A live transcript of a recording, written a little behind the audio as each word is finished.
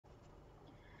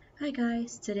Hi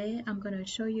guys, today I'm going to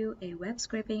show you a web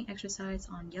scraping exercise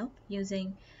on Yelp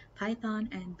using Python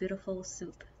and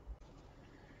BeautifulSoup.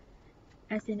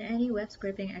 As in any web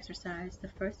scraping exercise, the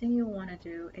first thing you want to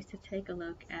do is to take a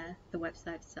look at the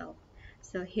website itself.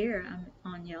 So here I'm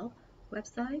on Yelp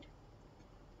website.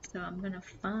 So I'm going to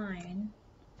find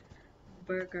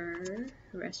burger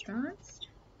restaurants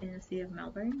in the city of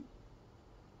Melbourne.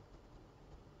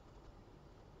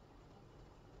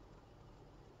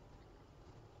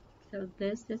 So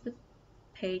this is the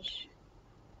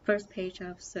first page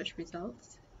of search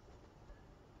results.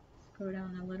 Scroll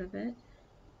down a little bit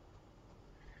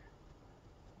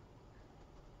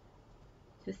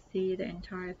to see the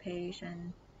entire page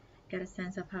and get a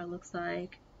sense of how it looks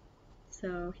like.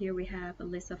 So here we have a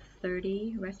list of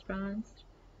 30 restaurants.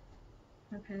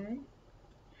 Okay,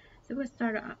 so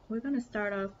we're going to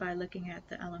start off by looking at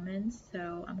the elements.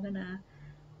 So I'm going to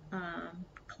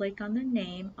click on the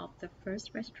name of the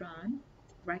first restaurant,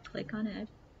 right click on it,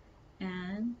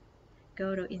 and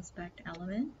go to inspect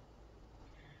element.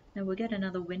 Then we'll get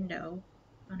another window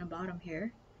on the bottom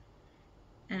here,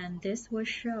 and this will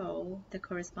show the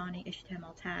corresponding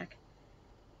HTML tag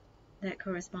that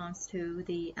corresponds to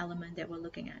the element that we're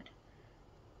looking at.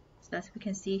 So as we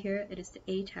can see here, it is the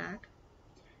A tag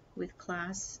with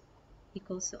class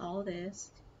equals to all this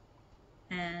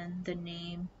and the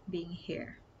name being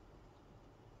here.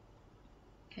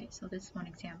 Okay, so this is one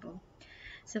example.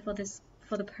 So for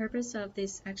the purpose of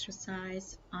this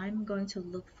exercise, I'm going to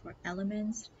look for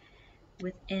elements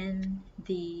within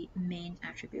the main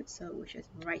attribute, so which is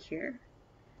right here.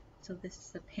 So this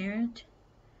is the parent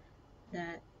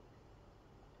that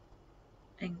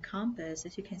encompass,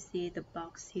 as you can see, the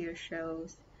box here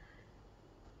shows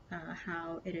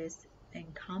how it is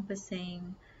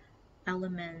encompassing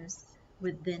elements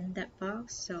within that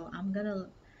box. So I'm gonna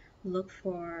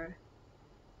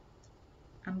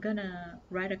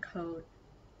write a code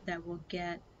that will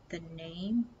get the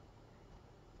name,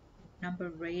 number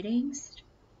of ratings,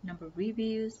 number of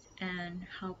reviews, and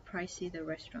how pricey the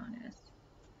restaurant is.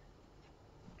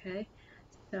 Okay,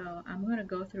 so I'm gonna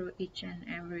go through each and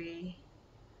every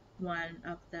one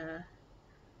of the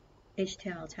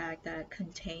HTML tag that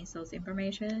contains those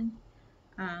information.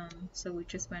 So we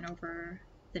just went over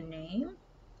the name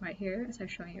right here, as I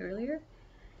showed you earlier,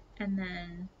 and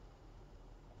then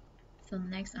so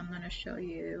next I'm going to show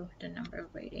you the number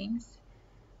of ratings.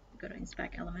 Go to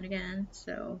inspect element again.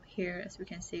 So here, as we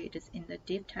can see, it is in the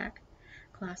div tag,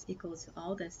 class equals to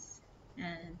all this,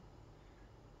 and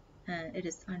it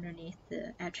is underneath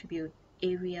the attribute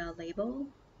area label.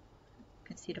 You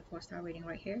can see the 4-star rating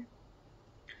right here.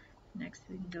 Next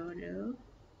we can go to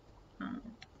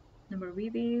number of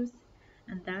reviews,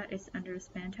 and that is under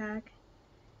span tag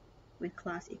with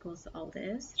class equals to all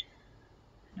this,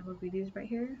 number of reviews right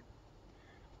here,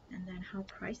 and then how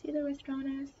pricey the restaurant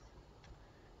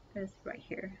is right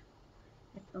here.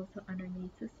 It's also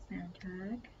underneath the span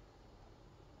tag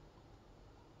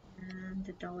and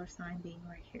the $sign being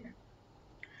right here.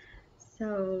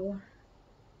 So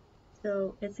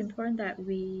it's important that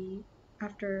we,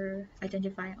 after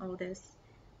identifying all these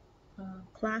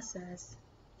classes,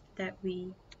 that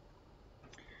we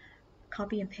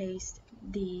copy and paste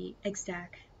the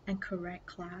exact and correct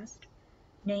class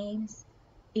names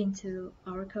into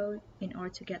our code in order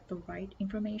to get the right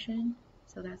information.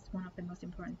 So that's one of the most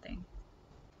important things.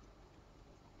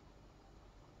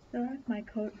 So I have my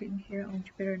code written here on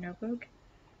Jupyter Notebook.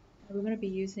 We're going to be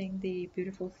using the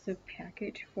BeautifulSoup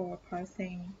package for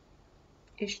parsing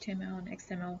HTML and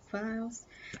XML files.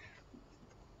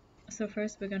 So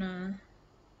first we're going to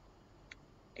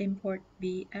import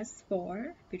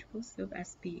BS4, BeautifulSoup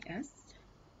SBS,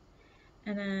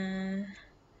 and then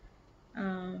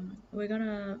we're going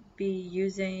to be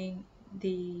using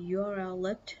the URL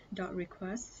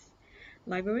lift.request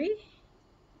library,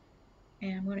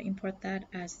 and I'm going to import that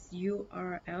as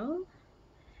URL,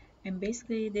 and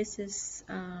basically this is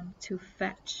to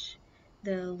fetch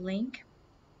the link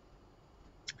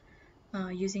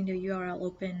using the URL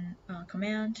open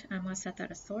command. I'm going to set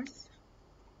that as source.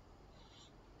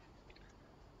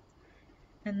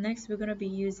 And next we're going to be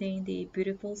using the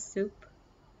BeautifulSoup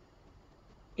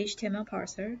HTML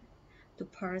parser to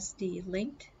parse the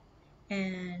link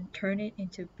and turn it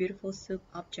into BeautifulSoup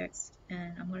objects,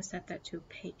 and I'm going to set that to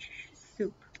page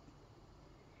soup.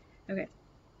 Okay,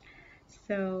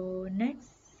 so next,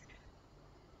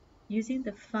 using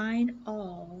the find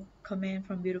all command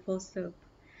from BeautifulSoup,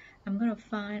 I'm going to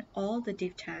find all the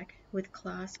div tag with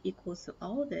class equals to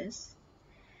all this,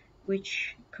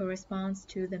 which corresponds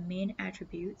to the main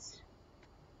attributes.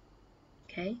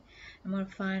 Okay, I'm going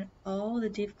to find all the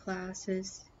div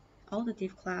classes, all the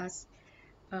div class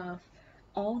of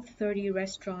all 30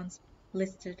 restaurants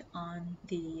listed on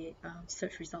the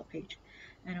search result page.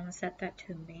 And I'm going to set that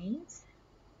to mains.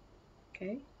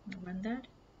 Okay, I'm going to run that.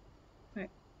 All right.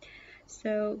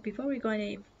 So before we go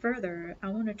any further, I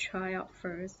want to try out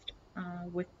first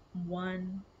with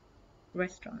one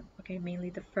restaurant. Okay, mainly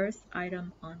the first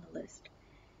item on the list.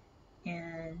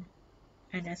 And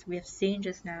as we have seen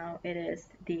just now, it is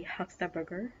the Hucksta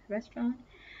Burger restaurant.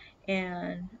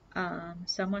 And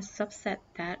so I'm going to subset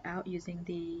that out using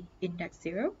the index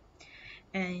 0.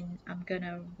 And I'm going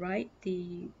to write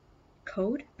the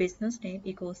code business name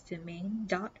equals to main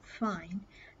dot find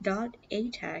dot a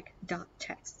tag dot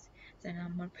text. Then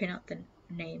I'm going to print out the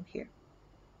name here.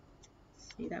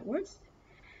 See, that works.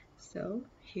 So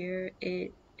here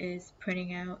it is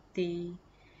printing out the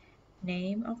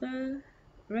name of the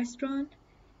restaurant.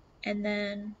 And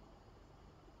then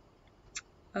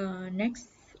next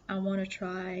I want to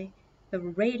try the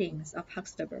ratings of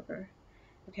Hucksta Burger.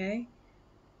 Okay,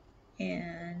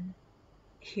 and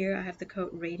here I have the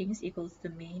code ratings equals the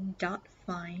main dot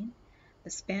find the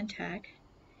span tag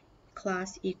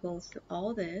class equals to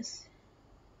all this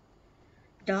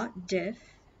dot diff,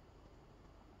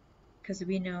 because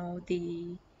we know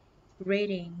the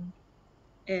rating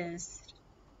is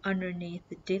underneath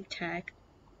the div tag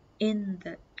in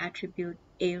the attribute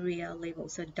area label.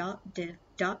 So dot diff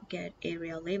dot get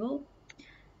area label,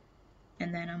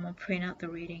 and then I'm going to print out the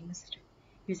ratings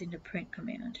using the print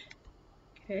command.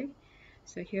 Okay,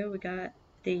 so here we got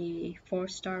the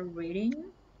 4-star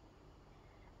rating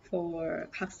for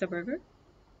Hucksta Burger.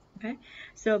 Okay,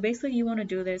 so basically you want to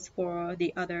do this for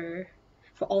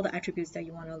all the attributes that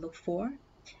you want to look for.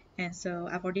 And so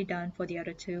I've already done for the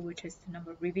other two, which is the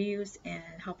number of reviews and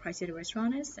how pricey the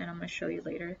restaurant is, and I'm going to show you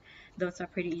later. Those are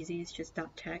pretty easy, it's just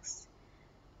dot text.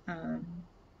 And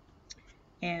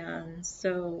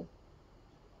so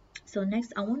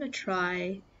next I want to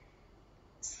try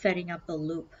setting up a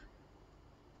loop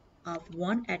of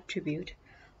one attribute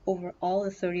over all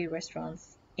the 30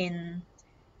 restaurants in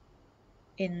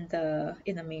the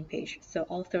main page, so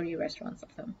all 30 restaurants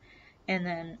of them. And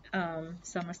then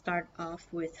so I'm gonna start off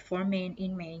with for main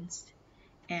in mains,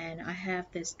 and I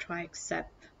have this try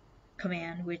except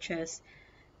command, which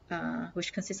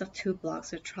consists of 2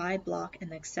 blocks, a try block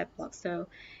and except block. So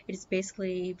it is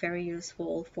basically very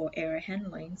useful for error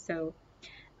handling. So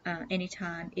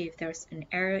anytime if there's an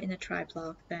error in the try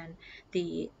block, then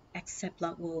the except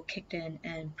block will kick in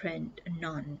and print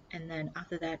none, and then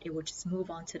after that it will just move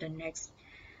on to the next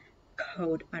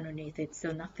code underneath it,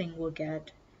 so nothing will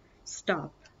get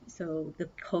stopped, so the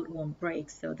code won't break.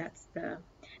 So that's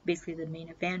basically the main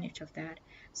advantage of that.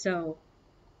 So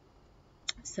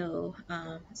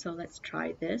let's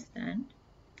try this then.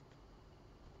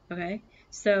 Okay,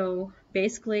 so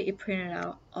basically it printed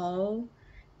out all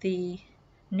the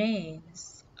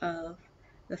names of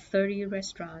the 30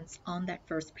 restaurants on that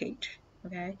first page.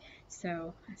 Okay,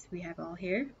 so as we have all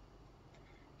here.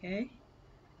 Okay,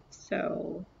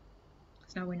 so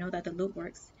now we know that the loop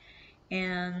works.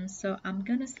 And so I'm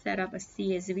gonna set up a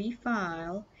CSV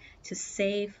file to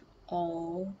save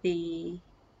all the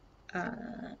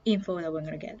info that we're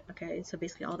gonna get. Okay, so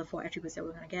basically all the 4 attributes that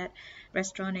we're gonna get: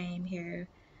 restaurant name here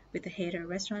with the header,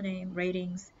 restaurant name,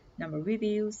 ratings, number of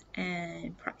reviews,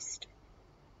 and priced.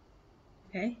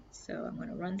 Okay, so I'm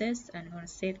gonna run this and I'm gonna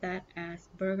save that as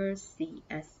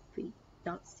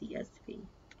burgerscsv.csv.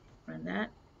 Run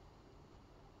that.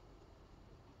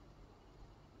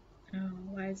 Oh,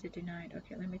 why is it denied?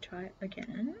 Okay, let me try it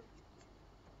again.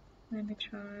 Let me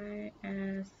try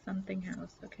as something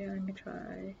else. Okay, let me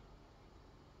try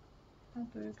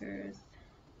burgers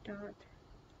dot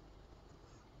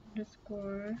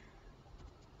underscore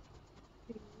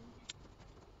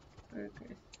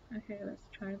burgers. Okay, let's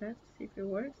try that, see if it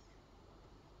works.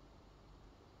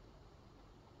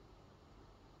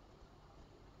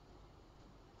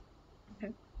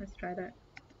 Okay, let's try that.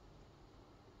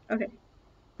 Okay,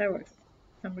 that works.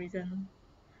 For some reason,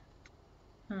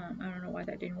 I don't know why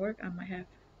that didn't work. I might have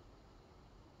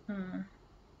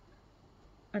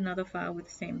another file with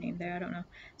the same name there, I don't know.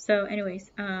 So anyways,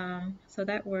 so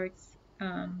that works.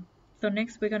 So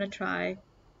next we're gonna try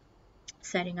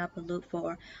setting up a loop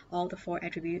for all the 4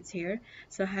 attributes here.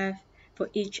 So I have, for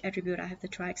each attribute, I have the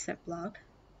try except block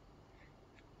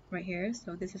right here.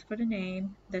 So this is for the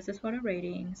name, this is for the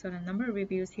rating, so the number of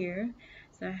reviews here.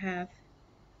 So I have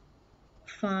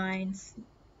finds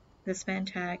the span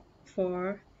tag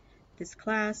for this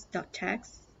class dot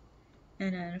text,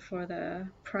 and then for the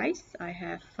price I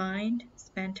have find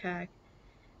span tag,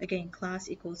 again class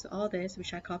equals all this,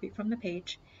 which I copied from the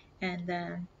page, and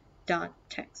then dot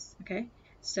text. Okay,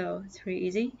 So it's pretty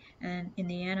easy. And in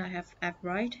the end, I have app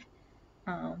right.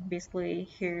 Basically,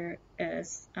 here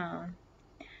is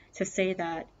to say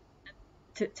that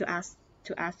to ask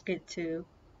it to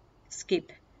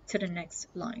skip to the next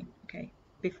line, okay,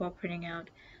 before printing out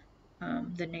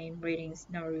the name, ratings,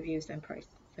 number reviews, and price.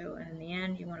 So in the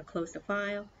end, you want to close the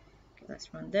file. Okay,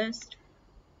 let's run this.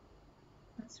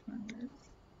 Let's run this.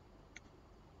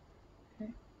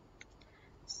 Okay.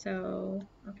 So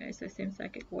it seems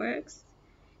like it works.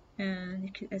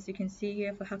 And as you can see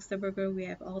here, for Huckster Burger, we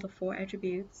have all the 4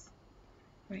 attributes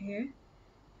right here.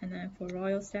 And then for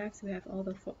Royal Stacks, we have all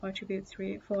the 4 attributes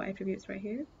right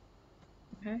here.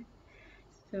 Okay,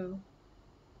 so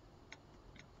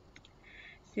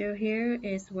here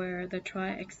is where the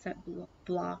try except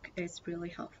block is really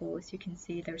helpful. As you can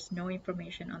see, there's no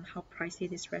information on how pricey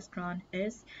this restaurant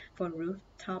is for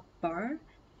rooftop bar.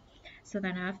 So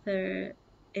then after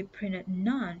it printed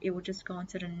none, it will just go on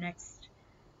to the next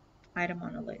item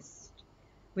on the list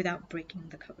without breaking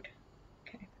the code.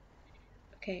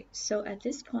 Okay, so at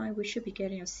this point, we should be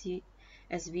getting a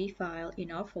CSV file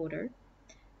in our folder.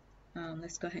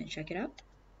 Let's go ahead and check it out.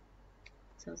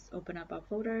 So let's open up our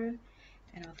folder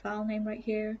and our file name right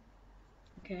here.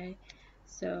 Okay,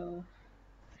 so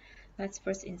let's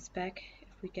first inspect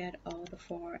if we get all the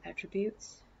 4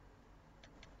 attributes.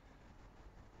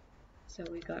 So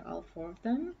we got all 4 of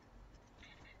them,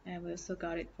 and we also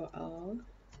got it for all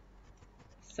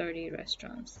 30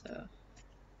 restaurants. So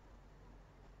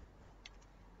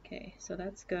okay, so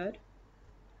that's good.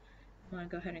 I'm gonna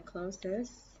go ahead and close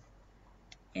this.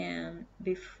 And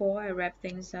before I wrap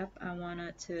things up, I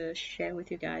wanted to share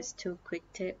with you guys 2 quick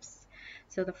tips.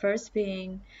 So the first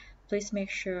being, please make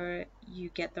sure you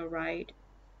get the right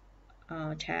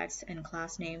tags and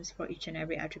class names for each and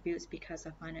every attributes, because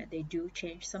I find that they do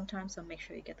change sometimes, so make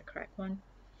sure you get the correct one.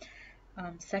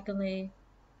 Secondly,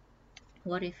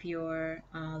 what if your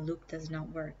loop does not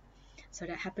work? So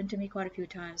that happened to me quite a few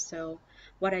times. So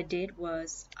what I did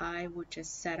was I would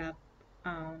just set up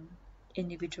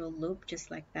individual loop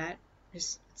just like that.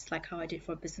 It's like how I did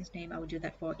for business name. I would do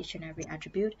that for each and every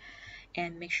attribute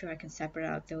and make sure I can separate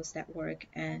out those that work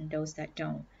and those that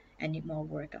don't and need more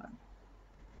work on.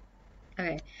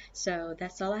 Okay, so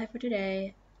that's all I have for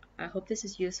today. I hope this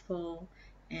is useful,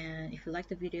 and if you like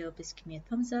the video, please give me a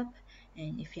thumbs up,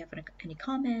 and if you have any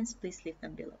comments, please leave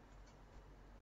them below.